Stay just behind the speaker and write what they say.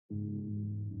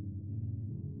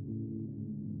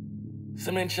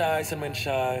Cinnamon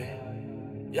chai,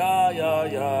 yeah, yeah,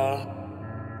 yeah,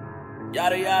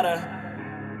 yada yada,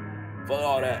 fuck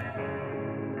all that.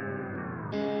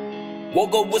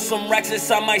 Woke up with some racks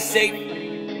inside my safe.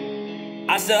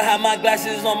 I still have my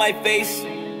glasses on my face.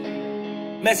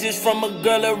 Message from a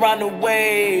girl around the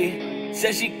way.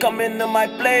 Said she coming to my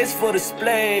place for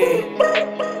display.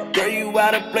 Girl, you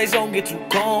out of place, don't get too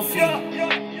comfy.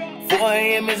 4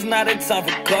 AM is not a time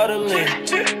for cuddling.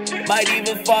 Might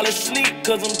even fall asleep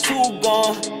cause I'm too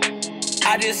gone.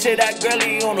 I just hit that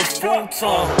girlie on a futon.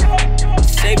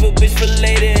 Save a bitch for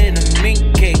later in a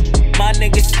mink cake. My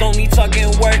niggas stony talking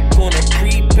work on a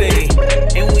prepaid.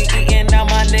 And we eating out,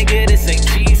 my nigga, this ain't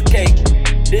cheesecake.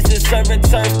 This is serving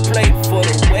turf plate for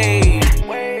the wave.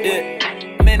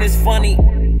 Yeah. Man, it's funny.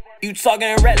 You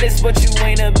talking reckless, but you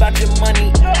ain't about your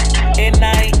money. And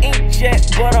I ain't inked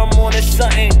yet, but I'm on to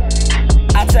something.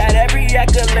 Outside every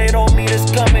accolade on me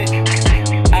that's coming.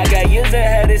 I got years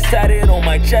ahead, it's tatted on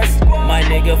my chest. My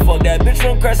nigga fuck that bitch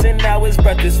from Crescent, now his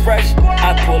breath is fresh.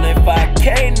 I pull in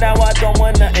 5K, now I don't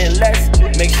want nothing less.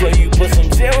 Make sure you put some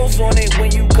zeros on it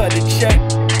when you cut the check.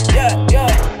 Yeah,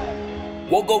 yeah.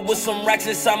 Woke up with some racks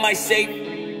inside my safe.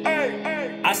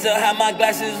 I still have my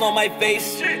glasses on my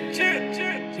face.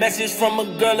 Message from a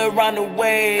girl around the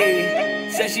way.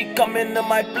 Said she coming to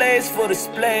my place for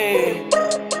display.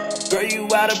 Girl, you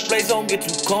out of place, don't get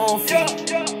too comfy.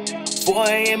 4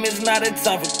 AM is not a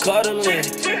time for cuddling.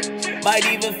 Might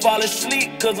even fall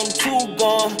asleep cause I'm too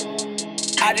gone.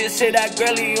 I just hit that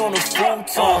girlie on a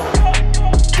futon.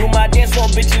 Do my dance on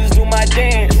bitches, do my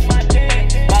dance.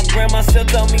 My grandma still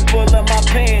tell me pull up my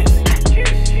pants.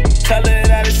 Tell her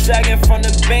that it's sagging from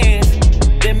the bands.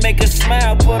 Then make her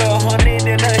smile, put 100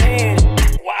 in her hand.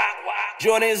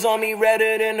 Jordan's on me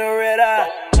redder than a red eye.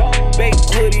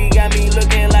 Baked hoodie got me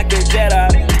looking like a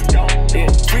Jedi. Yeah,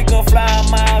 freakin' fly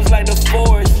miles like the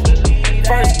forest.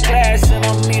 First class and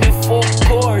I'm meeting full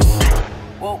course.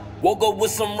 Woke up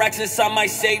with some racks inside my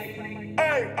safe.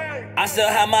 I still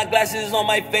have my glasses on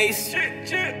my face.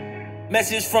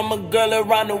 Message from a girl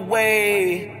around the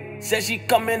way. Said she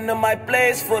coming to my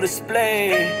place for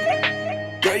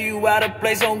display. Girl, you out of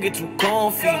place, don't get too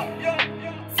comfy.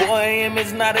 4 AM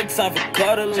is not a time for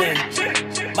cuddling.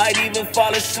 Might even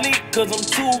fall asleep cause I'm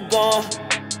too gone.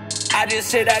 I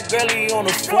just hit that girlie on a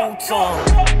futon.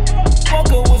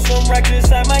 Woke up with some racks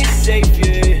inside my safe,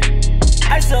 yeah.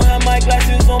 I still have my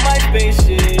glasses on my face,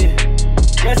 yeah.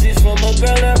 Message from a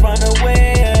girl around the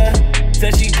way, yeah.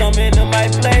 Said she coming to my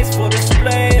place for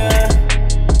display, yeah.